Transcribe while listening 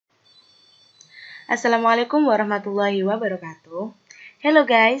Assalamualaikum warahmatullahi wabarakatuh. Hello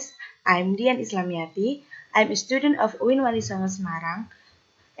guys, I'm Dian Islamiati. I'm a student of UIN Wali Songo Semarang,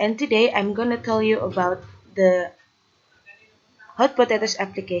 and today I'm gonna tell you about the hot potatoes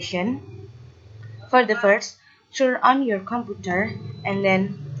application. For the first, turn on your computer and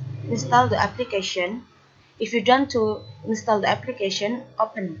then install the application. If you want to install the application,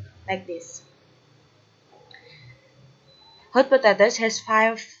 open like this. Hot potatoes has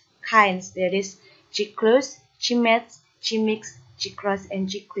 5 kinds. There is JQuiz, JMaths, JMix, JCross,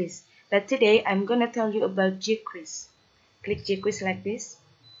 and JQuiz. But today I'm gonna tell you about JQuiz. Click JQuiz like this.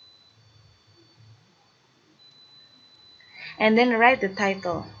 And then write the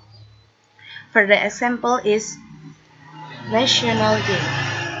title. For the example is National Day.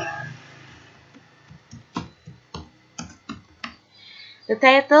 The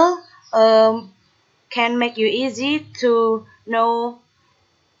title can make you easy to know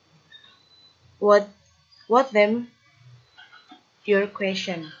what them your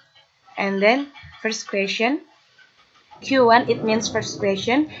question. And then first question, Q1, it means first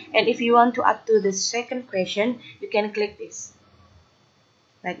question, and if you want to add to the second question, you can click this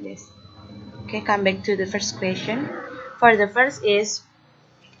like this. Okay, come back to the first question. For the first is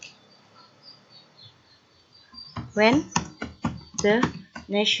when the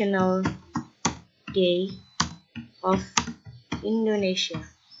National Day of Indonesia.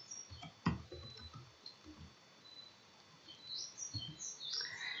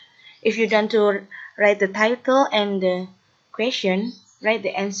 If you want to write the title and the question, write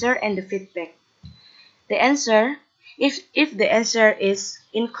the answer and the feedback. The answer, if the answer is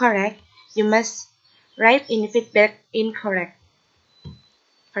incorrect, you must write in feedback incorrect.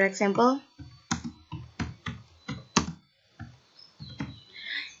 For example,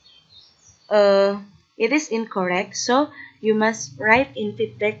 it is incorrect, so you must write in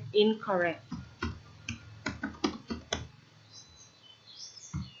feedback incorrect.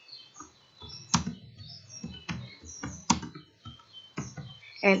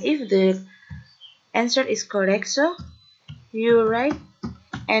 And if the answer is correct, so you write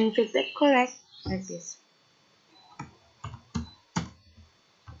and feedback correct like this.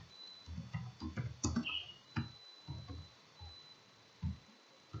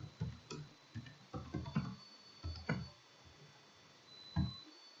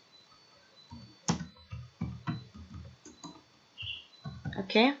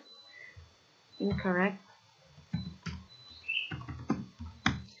 Okay, incorrect.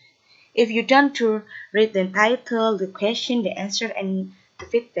 If you want to read the title, the question, the answer, and the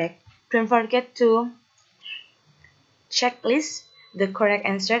feedback, don't forget to checklist the correct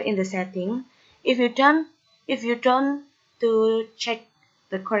answer in the setting. If you don't to check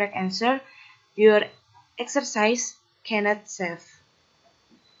the correct answer, your exercise cannot save.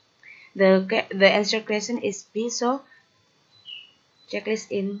 The answer question is B, so checklist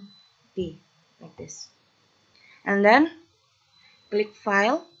in B like this. And then click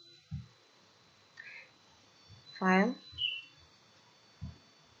File,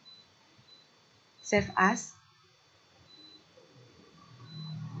 Save As.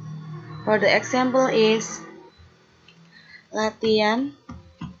 For the example is latihan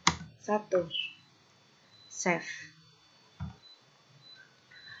 1. Save.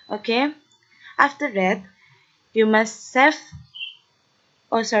 Okay. After that, you must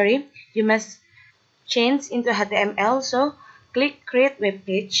you must change into HTML. So click Create Web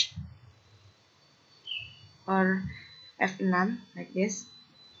Page or F6 like this,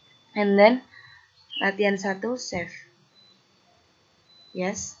 and then latihan 1 save.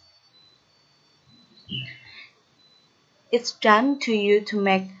 Yes. It's done to you to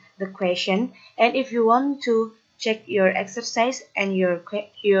make the question, and if you want to check your exercise and your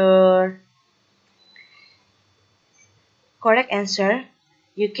correct answer,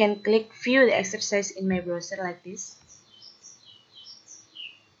 you can click View the exercise in my browser like this,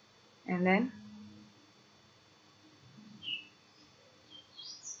 and then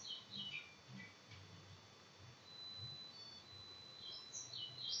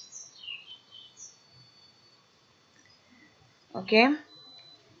okay,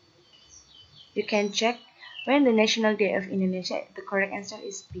 you can check when the National Day of Indonesia. The correct answer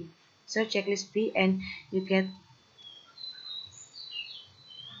is B, so checklist B, and you get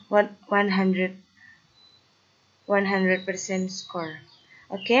 100% score.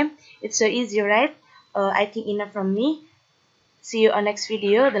 Okay, it's so easy, right? I think enough from me. See you on next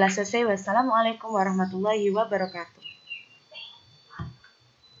video. Telah selesai. Wassalamualaikum warahmatullahi wabarakatuh.